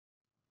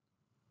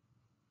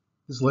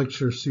This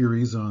lecture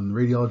series on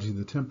radiology of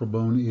the temporal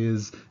bone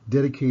is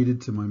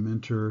dedicated to my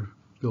mentor,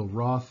 Bill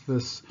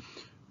Rothfuss.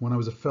 When I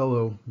was a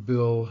fellow,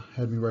 Bill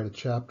had me write a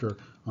chapter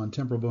on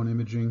temporal bone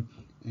imaging,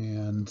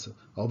 and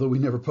although we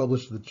never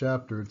published the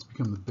chapter, it's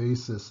become the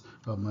basis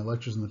of my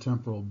lectures on the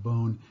temporal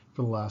bone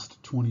for the last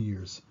 20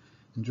 years.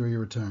 Enjoy your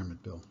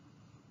retirement, Bill.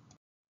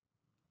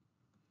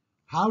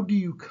 How do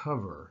you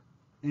cover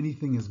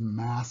anything as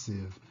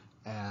massive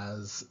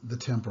as the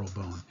temporal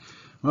bone?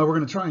 Well, we're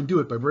going to try and do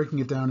it by breaking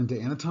it down into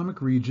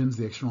anatomic regions: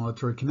 the external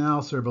auditory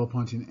canal,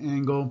 cerebellopontine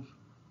angle,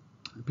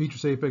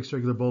 petrous apex,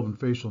 jugular bulb, and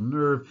facial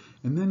nerve,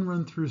 and then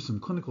run through some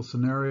clinical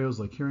scenarios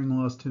like hearing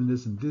loss,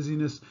 tinnitus, and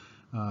dizziness,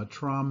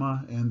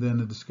 trauma, and then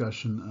a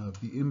discussion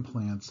of the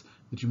implants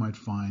that you might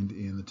find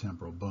in the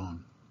temporal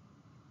bone.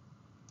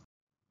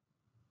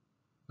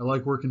 I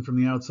like working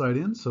from the outside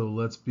in, so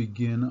let's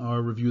begin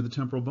our review of the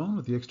temporal bone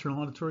with the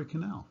external auditory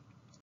canal.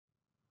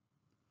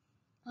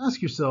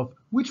 Ask yourself,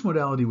 which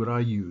modality would I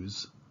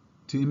use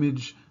to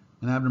image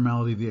an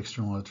abnormality of the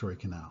external auditory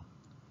canal?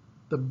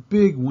 The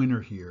big winner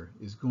here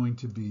is going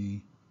to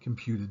be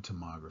computed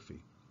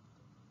tomography.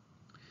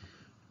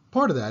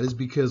 Part of that is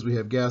because we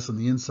have gas on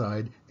the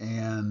inside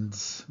and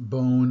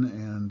bone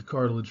and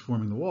cartilage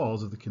forming the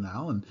walls of the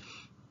canal, and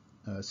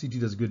CT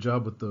does a good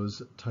job with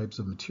those types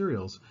of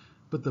materials.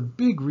 But the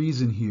big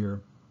reason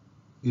here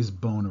is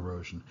bone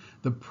erosion.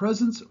 The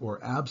presence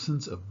or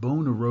absence of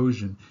bone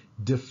erosion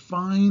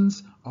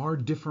defines our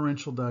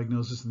differential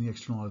diagnosis in the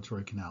external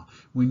auditory canal.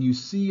 When you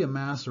see a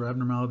mass or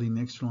abnormality in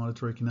the external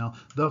auditory canal,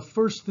 the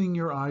first thing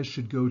your eyes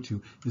should go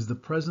to is the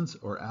presence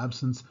or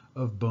absence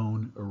of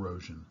bone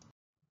erosion.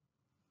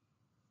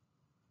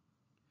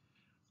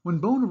 When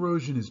bone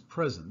erosion is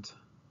present,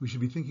 we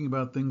should be thinking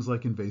about things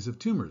like invasive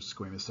tumors,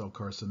 squamous cell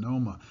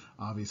carcinoma,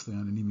 obviously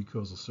on an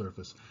mucosal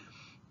surface.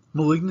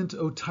 Malignant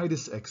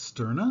otitis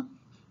externa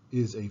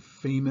is a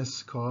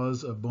famous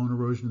cause of bone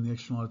erosion in the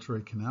external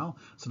auditory canal,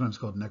 sometimes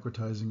called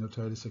necrotizing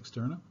otitis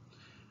externa.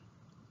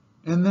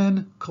 And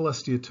then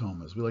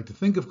cholesteatomas. We like to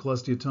think of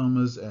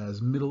cholesteatomas as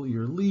middle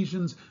ear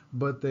lesions,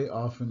 but they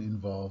often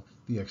involve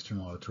the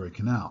external auditory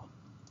canal.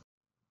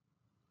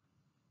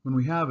 When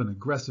we have an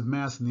aggressive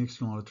mass in the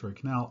external auditory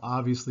canal,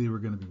 obviously we're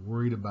going to be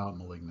worried about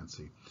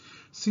malignancy.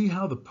 See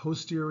how the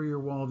posterior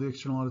wall of the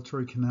external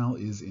auditory canal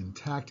is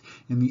intact,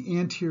 and the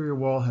anterior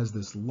wall has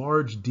this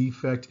large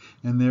defect,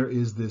 and there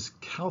is this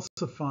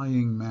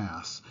calcifying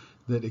mass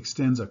that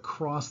extends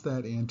across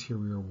that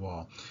anterior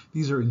wall.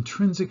 These are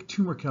intrinsic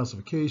tumor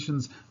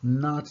calcifications,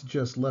 not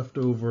just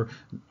leftover,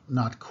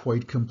 not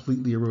quite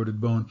completely eroded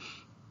bone.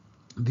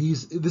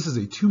 This is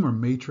a tumor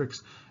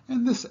matrix,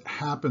 and this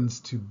happens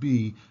to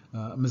be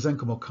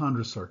mesenchymal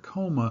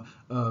chondrosarcoma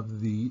of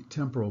the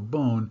temporal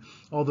bone,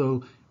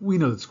 although we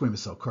know that squamous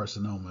cell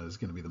carcinoma is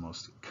going to be the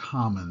most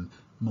common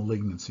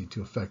malignancy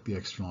to affect the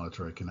external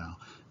auditory canal.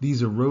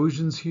 These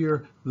erosions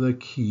here, the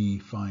key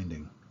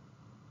finding.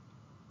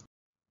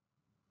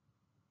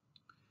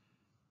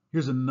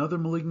 Here's another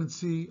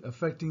malignancy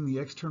affecting the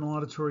external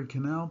auditory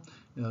canal.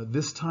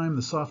 This time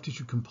the soft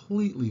tissue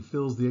completely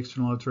fills the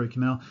external auditory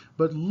canal,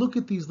 but look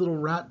at these little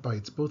rat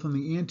bites both on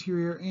the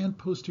anterior and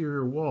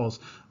posterior walls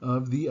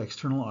of the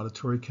external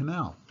auditory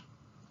canal.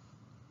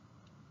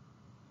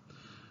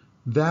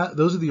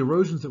 Those are the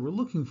erosions that we're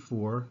looking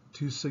for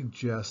to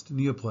suggest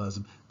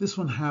neoplasm. This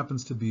one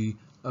happens to be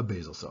a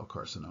basal cell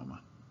carcinoma.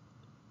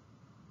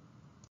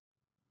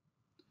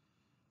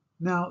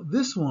 Now,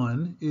 this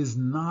one is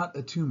not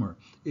a tumor.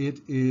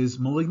 It is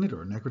malignant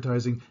or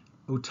necrotizing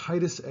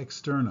otitis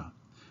externa.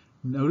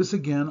 Notice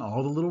again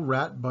all the little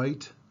rat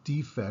bite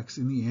defects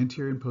in the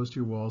anterior and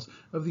posterior walls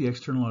of the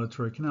external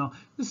auditory canal.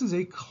 This is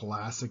a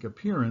classic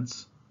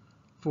appearance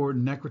for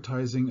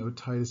necrotizing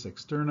otitis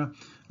externa.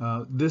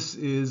 This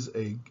is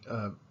an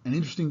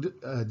interesting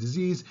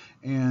disease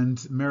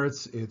and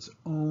merits its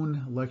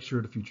own lecture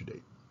at a future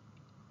date.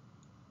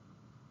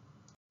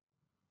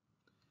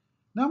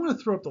 Now I'm going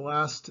to throw up the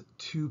last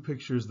two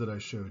pictures that I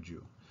showed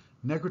you: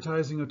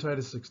 necrotizing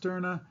otitis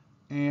externa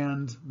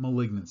and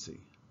malignancy.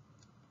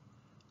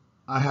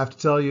 I have to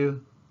tell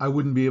you, I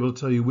wouldn't be able to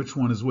tell you which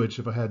one is which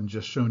if I hadn't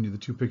just shown you the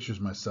two pictures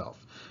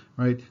myself,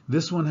 right?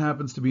 This one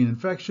happens to be an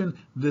infection.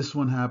 This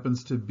one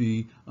happens to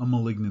be a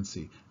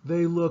malignancy.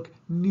 They look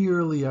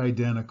nearly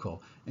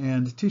identical,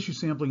 and tissue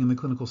sampling in the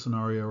clinical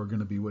scenario are going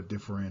to be what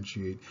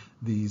differentiate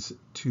these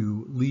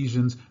two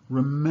lesions.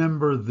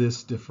 Remember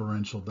this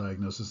differential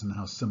diagnosis and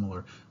how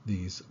similar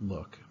these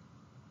look.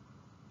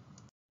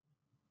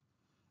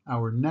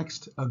 Our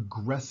next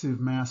aggressive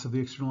mass of the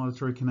external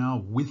auditory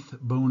canal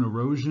with bone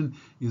erosion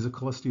is a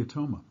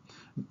cholesteatoma.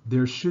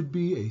 There should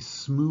be a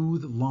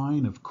smooth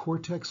line of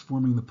cortex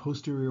forming the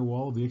posterior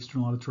wall of the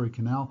external auditory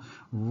canal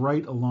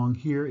right along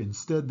here.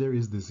 Instead, there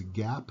is this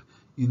gap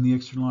in the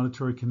external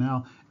auditory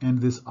canal,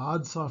 and this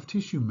odd soft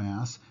tissue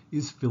mass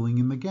is filling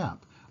in the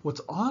gap.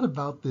 What's odd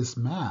about this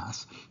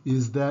mass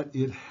is that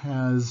it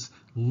has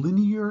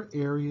linear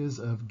areas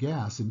of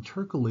gas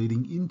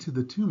intercalating into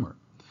the tumor.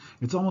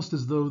 It's almost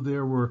as though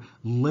there were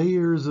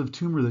layers of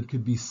tumor that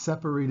could be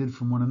separated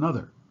from one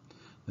another.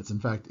 That's in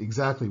fact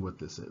exactly what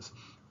this is.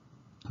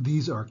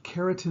 These are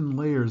keratin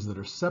layers that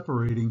are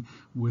separating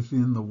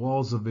within the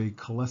walls of a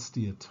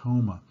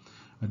cholesteatoma.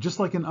 Just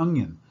like an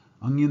onion,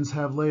 onions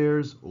have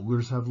layers,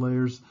 ogres have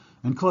layers,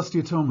 and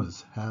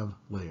cholesteatomas have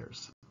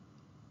layers.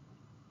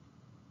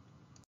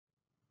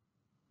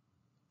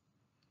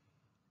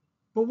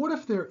 But what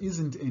if there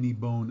isn't any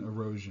bone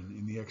erosion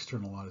in the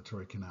external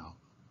auditory canal?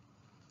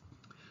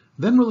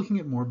 Then we're looking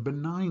at more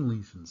benign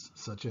lesions,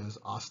 such as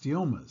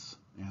osteomas,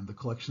 and the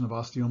collection of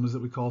osteomas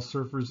that we call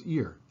surfer's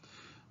ear.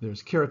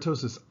 There's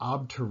Keratosis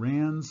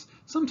Obturans.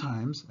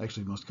 Sometimes,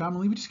 actually most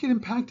commonly, we just get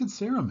impacted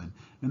cerumen,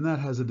 and that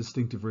has a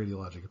distinctive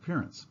radiologic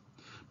appearance.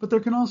 But there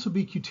can also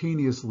be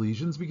cutaneous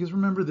lesions, because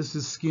remember, this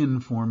is skin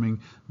forming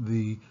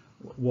the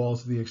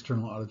walls of the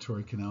external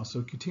auditory canal,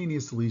 so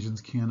cutaneous lesions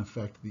can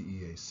affect the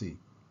EAC.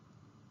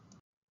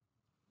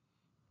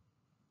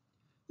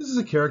 This is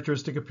a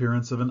characteristic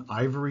appearance of an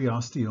ivory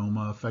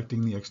osteoma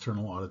affecting the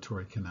external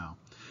auditory canal.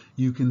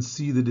 You can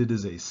see that it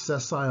is a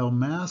sessile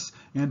mass,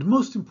 and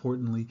most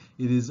importantly,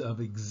 it is of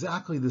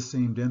exactly the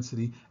same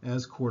density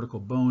as cortical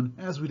bone,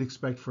 as we'd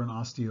expect for an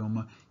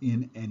osteoma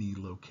in any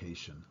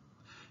location.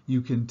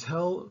 You can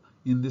tell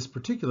in this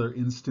particular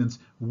instance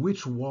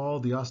which wall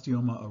the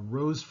osteoma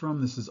arose from.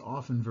 This is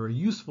often very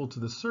useful to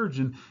the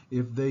surgeon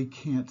if they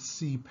can't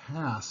see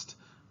past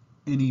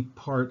any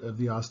part of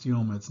the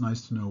osteoma. It's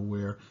nice to know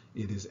where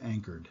it is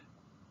anchored.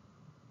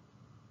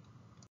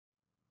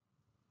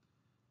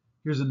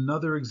 Here's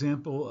another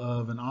example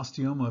of an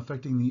osteoma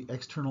affecting the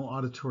external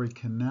auditory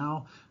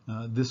canal,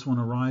 this one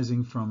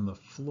arising from the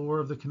floor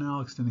of the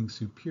canal, extending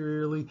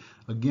superiorly.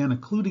 Again,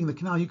 occluding the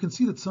canal, you can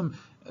see that some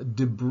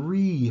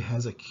debris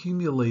has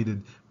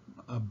accumulated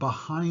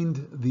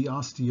behind the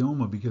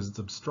osteoma because it's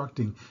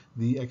obstructing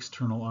the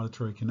external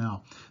auditory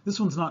canal. This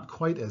one's not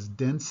quite as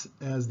dense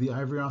as the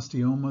ivory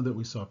osteoma that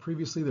we saw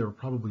previously. There were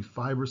probably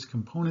fibrous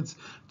components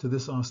to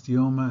this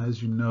osteoma.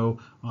 As you know,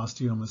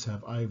 osteomas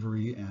have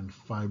ivory and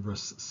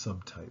fibrous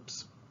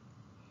subtypes.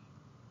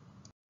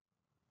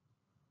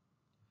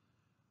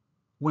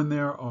 When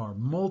there are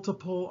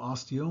multiple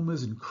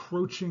osteomas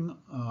encroaching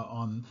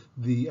on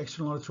the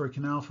external auditory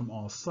canal from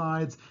all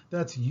sides,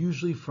 that's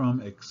usually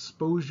from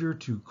exposure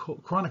to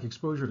chronic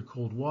exposure to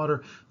cold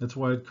water. That's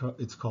why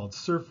it's called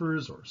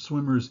surfer's or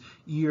swimmer's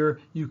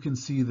ear. You can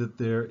see that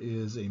there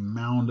is a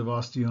mound of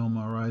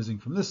osteoma arising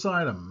from this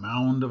side, a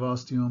mound of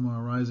osteoma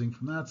arising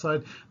from that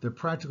side. They're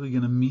practically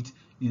going to meet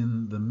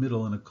in the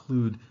middle and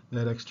occlude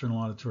that external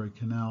auditory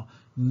canal.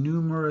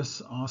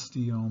 Numerous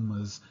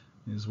osteomas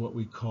is what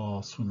we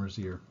call swimmer's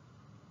ear.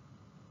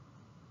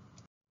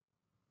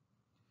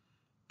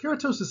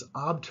 Keratosis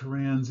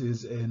obturans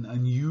is an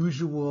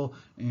unusual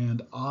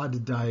and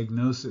odd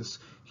diagnosis.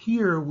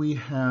 Here we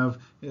have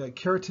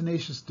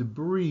keratinaceous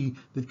debris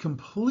that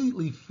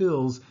completely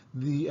fills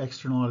the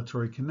external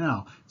auditory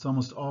canal. It's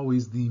almost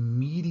always the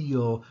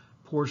medial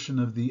portion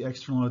of the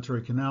external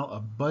auditory canal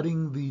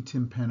abutting the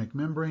tympanic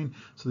membrane.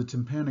 So the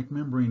tympanic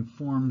membrane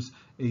forms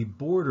a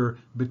border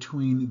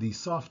between the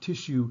soft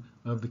tissue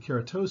of the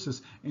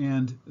keratosis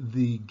and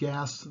the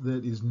gas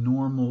that is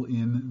normal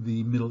in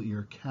the middle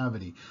ear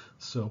cavity.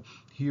 So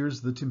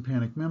here's the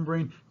tympanic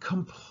membrane.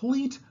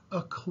 Complete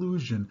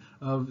occlusion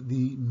of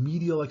the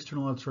medial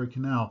external auditory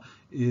canal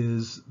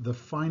is the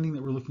finding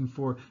that we're looking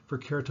for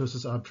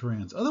keratosis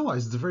obturans.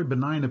 Otherwise, it's a very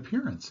benign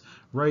appearance,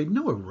 right?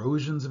 No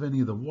erosions of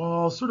any of the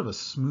walls, sort of a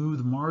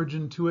smooth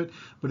margin to it,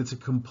 but it's a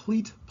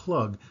complete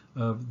plug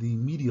of the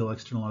medial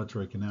external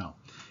auditory canal.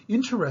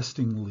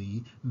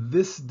 Interestingly,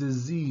 this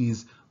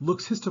disease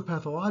looks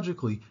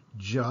histopathologically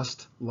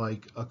just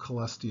like a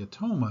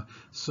cholesteatoma,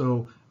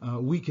 so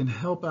we can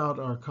help out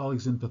our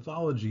colleagues in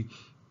pathology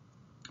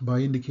by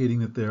indicating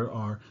that there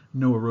are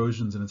no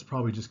erosions and it's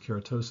probably just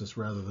keratosis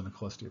rather than a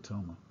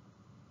cholesteatoma.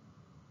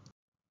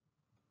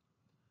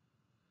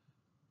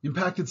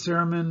 Impacted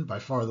cerumen, by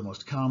far the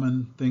most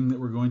common thing that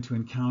we're going to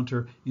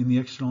encounter in the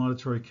external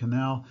auditory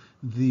canal.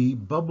 The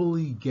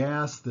bubbly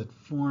gas that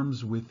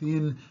forms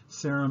within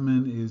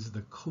cerumen is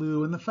the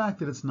clue, and the fact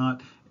that it's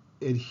not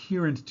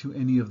adherent to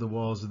any of the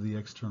walls of the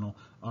external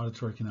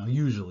auditory canal,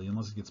 usually,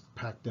 unless it gets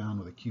packed down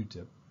with a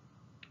Q-tip.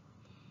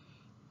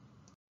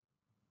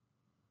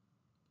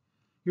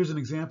 Here's an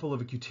example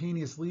of a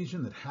cutaneous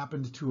lesion that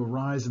happened to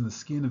arise in the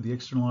skin of the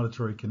external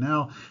auditory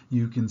canal.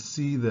 You can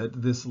see that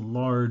this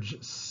large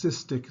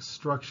cystic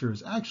structure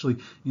is actually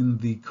in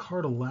the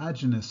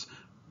cartilaginous,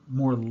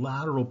 more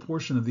lateral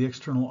portion of the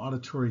external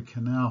auditory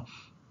canal.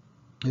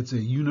 It's a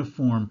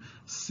uniform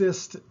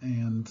cyst,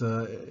 and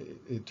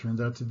it turns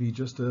out to be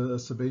just a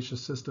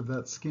sebaceous cyst of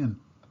that skin.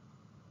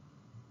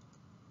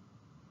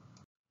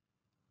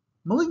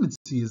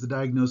 Malignancy is the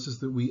diagnosis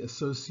that we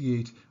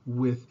associate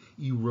with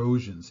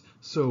erosions.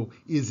 So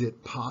is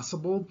it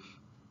possible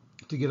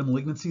to get a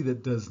malignancy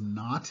that does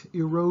not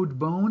erode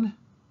bone?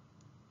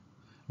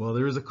 Well,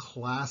 there is a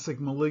classic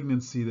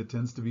malignancy that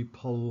tends to be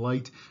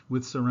polite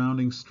with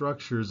surrounding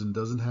structures and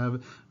doesn't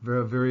have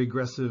a very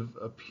aggressive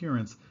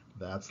appearance.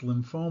 That's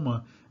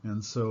lymphoma.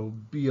 And so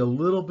be a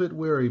little bit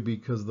wary,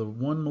 because the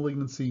one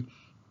malignancy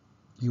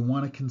you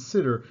want to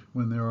consider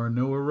when there are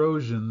no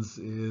erosions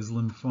is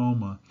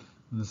lymphoma.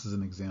 And this is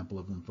an example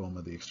of lymphoma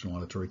of the external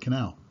auditory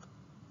canal.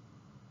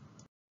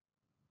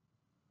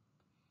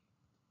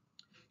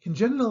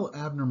 Congenital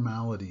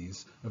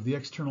abnormalities of the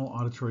external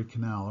auditory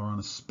canal are on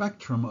a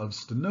spectrum of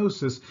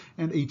stenosis,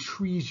 and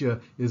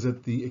atresia is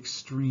at the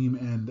extreme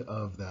end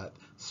of that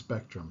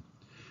spectrum.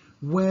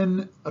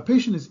 When a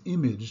patient is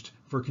imaged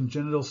for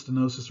congenital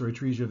stenosis or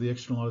atresia of the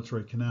external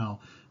auditory canal,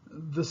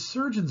 the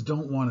surgeons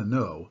don't want to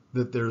know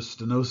that there's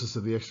stenosis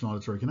of the external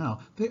auditory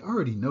canal. They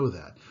already know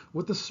that.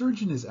 What the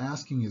surgeon is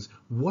asking is,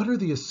 what are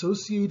the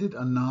associated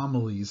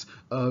anomalies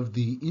of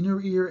the inner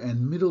ear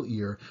and middle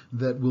ear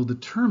that will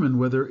determine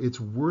whether it's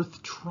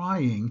worth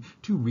trying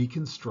to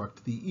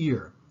reconstruct the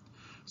ear?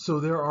 So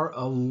there are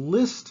a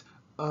list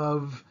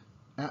of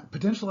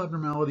potential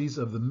abnormalities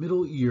of the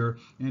middle ear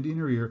and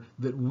inner ear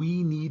that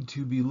we need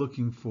to be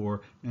looking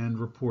for and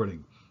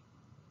reporting.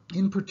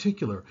 In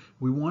particular,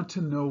 we want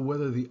to know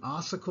whether the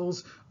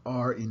ossicles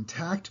are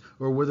intact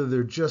or whether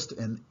they're just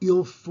an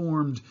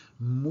ill-formed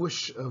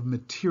mush of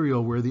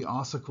material where the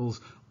ossicles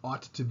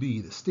ought to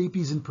be. The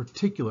stapes in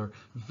particular,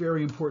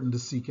 very important to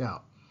seek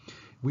out.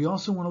 We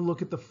also want to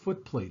look at the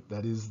footplate,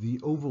 that is the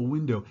oval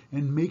window,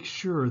 and make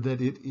sure that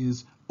it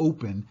is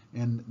open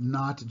and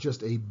not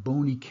just a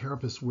bony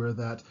carapace where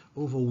that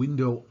oval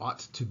window ought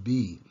to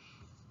be.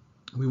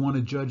 We want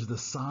to judge the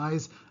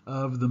size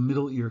of the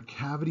middle ear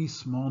cavity.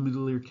 Small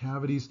middle ear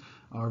cavities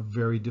are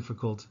very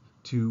difficult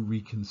to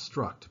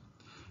reconstruct.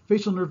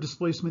 Facial nerve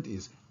displacement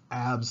is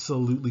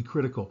absolutely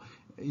critical.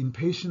 In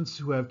patients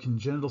who have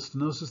congenital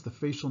stenosis, the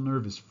facial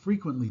nerve is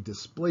frequently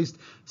displaced,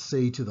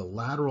 say to the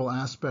lateral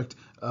aspect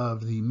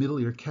of the middle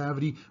ear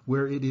cavity,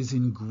 where it is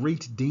in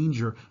great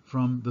danger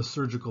from the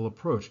surgical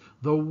approach.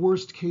 The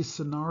worst case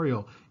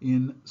scenario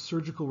in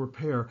surgical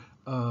repair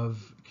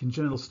of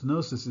congenital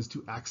stenosis is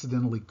to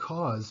accidentally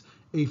cause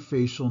a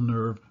facial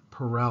nerve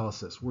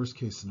paralysis, worst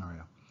case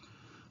scenario.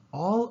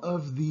 All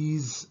of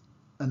these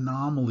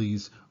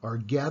anomalies are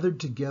gathered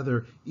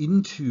together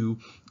into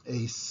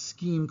a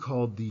scheme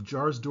called the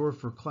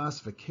Jarsdorfer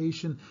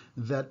classification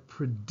that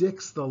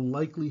predicts the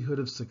likelihood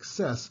of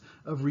success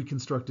of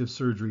reconstructive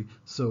surgery.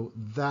 So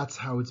that's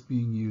how it's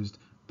being used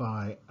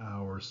by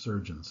our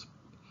surgeons.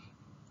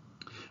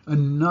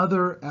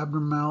 Another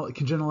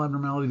congenital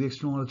abnormality of the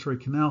external auditory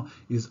canal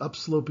is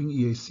upsloping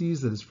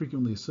EACs that is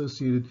frequently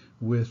associated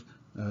with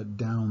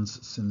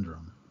Down's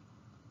syndrome.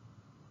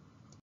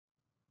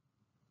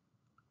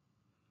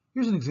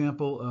 Here's an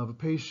example of a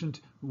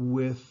patient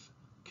with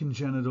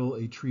congenital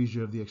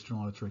atresia of the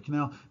external auditory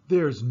canal.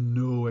 There's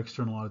no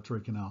external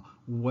auditory canal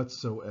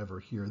whatsoever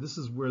here. This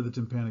is where the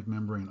tympanic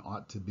membrane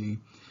ought to be.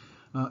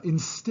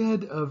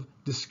 Instead of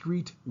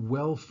discrete,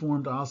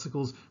 well-formed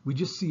ossicles, we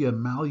just see a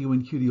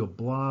maluincutial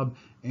blob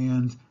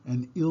and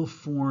an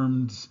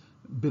ill-formed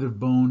bit of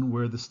bone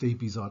where the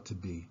stapes ought to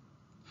be.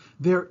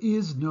 There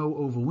is no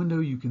oval window.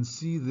 You can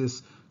see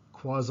this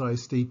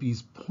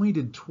quasi-stapes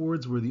pointed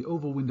towards where the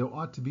oval window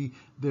ought to be.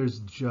 There's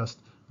just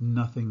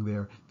nothing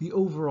there. The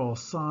overall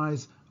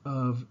size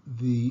of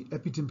the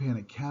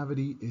epitympanic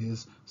cavity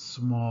is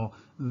small.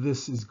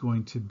 This is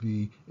going to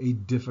be a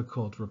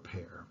difficult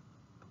repair.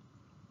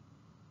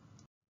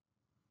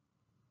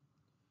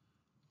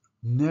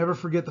 Never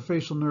forget the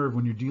facial nerve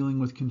when you're dealing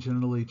with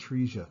congenital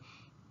atresia.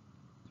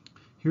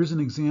 Here's an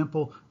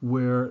example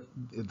where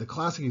the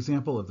classic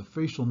example of the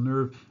facial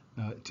nerve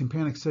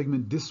tympanic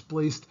segment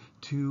displaced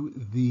to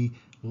the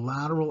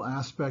lateral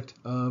aspect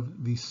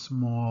of the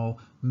small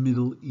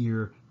middle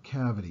ear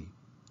cavity.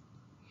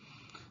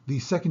 The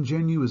second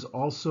genu is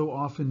also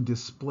often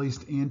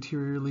displaced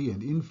anteriorly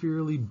and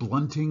inferiorly,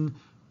 blunting,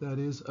 that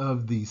is,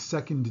 of the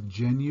second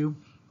genu.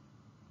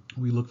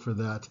 We look for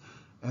that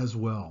as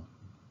well.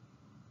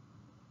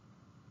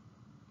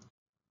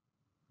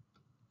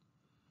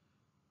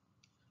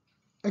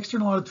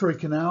 External auditory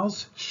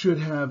canals should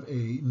have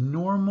a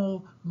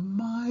normal,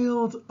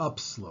 mild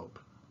upslope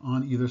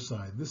on either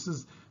side. This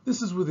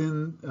is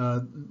within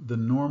the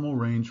normal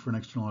range for an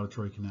external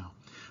auditory canal.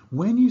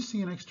 When you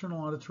see an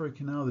external auditory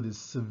canal that is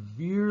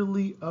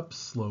severely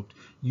upsloped,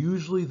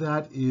 usually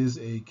that is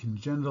a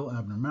congenital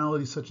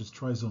abnormality such as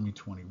trisomy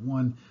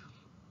 21,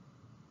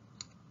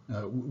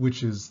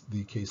 which is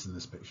the case in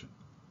this patient.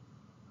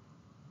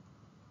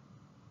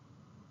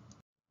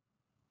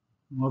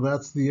 Well,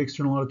 that's the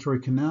external auditory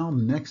canal.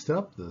 Next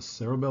up, the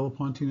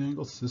cerebellopontine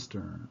angle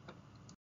cistern.